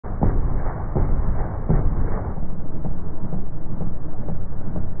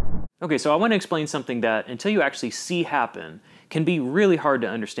Okay, so I want to explain something that, until you actually see happen, can be really hard to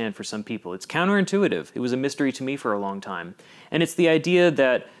understand for some people. It's counterintuitive. It was a mystery to me for a long time. And it's the idea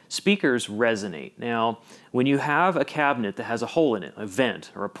that speakers resonate. Now, when you have a cabinet that has a hole in it, a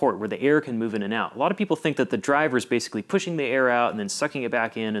vent or a port where the air can move in and out, a lot of people think that the driver is basically pushing the air out and then sucking it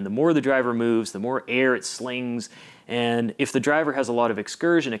back in, and the more the driver moves, the more air it slings. And if the driver has a lot of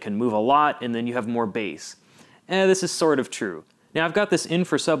excursion, it can move a lot, and then you have more bass. This is sort of true. Now I've got this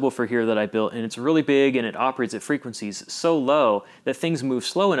infra subwoofer here that I built, and it's really big and it operates at frequencies so low that things move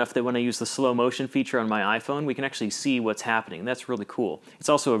slow enough that when I use the slow motion feature on my iPhone, we can actually see what's happening. And that's really cool. It's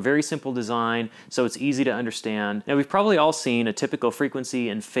also a very simple design, so it's easy to understand. Now we've probably all seen a typical frequency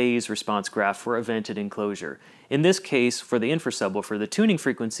and phase response graph for a vented enclosure. In this case, for the infra subwoofer, the tuning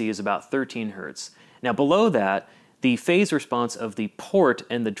frequency is about 13 Hertz. Now below that, the phase response of the port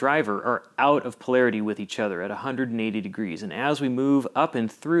and the driver are out of polarity with each other at 180 degrees. And as we move up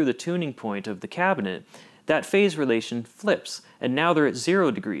and through the tuning point of the cabinet, that phase relation flips. And now they're at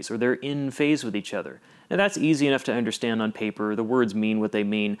 0 degrees, or they're in phase with each other. Now that's easy enough to understand on paper. The words mean what they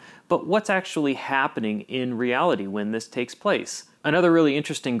mean. But what's actually happening in reality when this takes place? Another really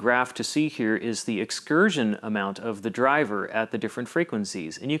interesting graph to see here is the excursion amount of the driver at the different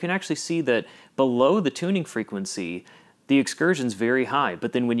frequencies. And you can actually see that below the tuning frequency, the excursion's very high.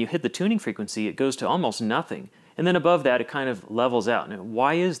 But then when you hit the tuning frequency, it goes to almost nothing. And then above that, it kind of levels out. Now,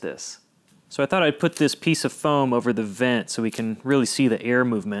 why is this? So I thought I'd put this piece of foam over the vent so we can really see the air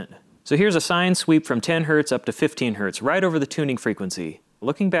movement. So here's a sine sweep from 10 Hertz up to 15 Hertz, right over the tuning frequency.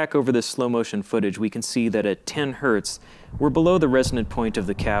 Looking back over this slow motion footage, we can see that at 10 Hertz, we're below the resonant point of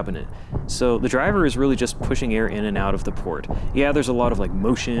the cabinet. So the driver is really just pushing air in and out of the port. Yeah, there's a lot of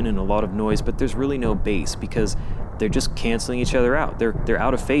motion and a lot of noise, but there's really no bass because they're just canceling each other out. They're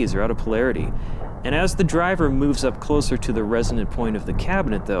out of phase, they're out of polarity. And as the driver moves up closer to the resonant point of the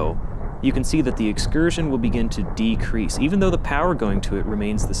cabinet though, you can see that the excursion will begin to decrease, even though the power going to it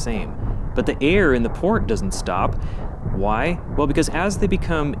remains the same. But the air in the port doesn't stop. Why? Well, because as they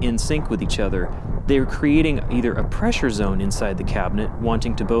become in sync with each other, they're creating either a pressure zone inside the cabinet,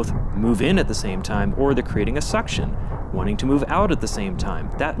 wanting to both move in at the same time, or they're creating a suction, wanting to move out at the same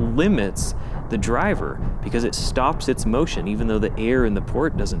time. That limits the driver because it stops its motion, even though the air in the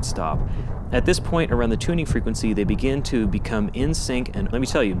port doesn't stop. At this point around the tuning frequency, they begin to become in sync, and let me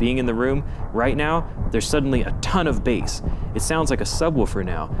tell you, being in the room right now, there's suddenly a ton of bass. It sounds like a subwoofer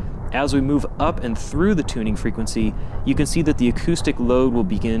now. As we move up and through the tuning frequency, you can see that the acoustic load will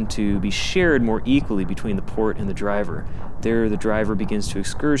begin to be shared more equally between the port and the driver. There, the driver begins to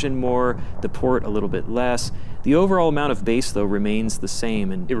excursion more, the port a little bit less. The overall amount of bass, though, remains the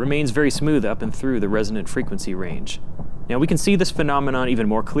same, and it remains very smooth up and through the resonant frequency range. Now, we can see this phenomenon even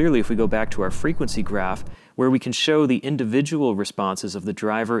more clearly if we go back to our frequency graph, where we can show the individual responses of the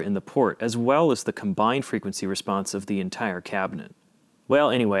driver and the port, as well as the combined frequency response of the entire cabinet. Well,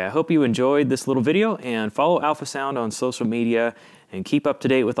 anyway, I hope you enjoyed this little video, and follow Alpha Sound on social media and keep up to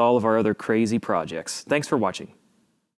date with all of our other crazy projects. Thanks for watching.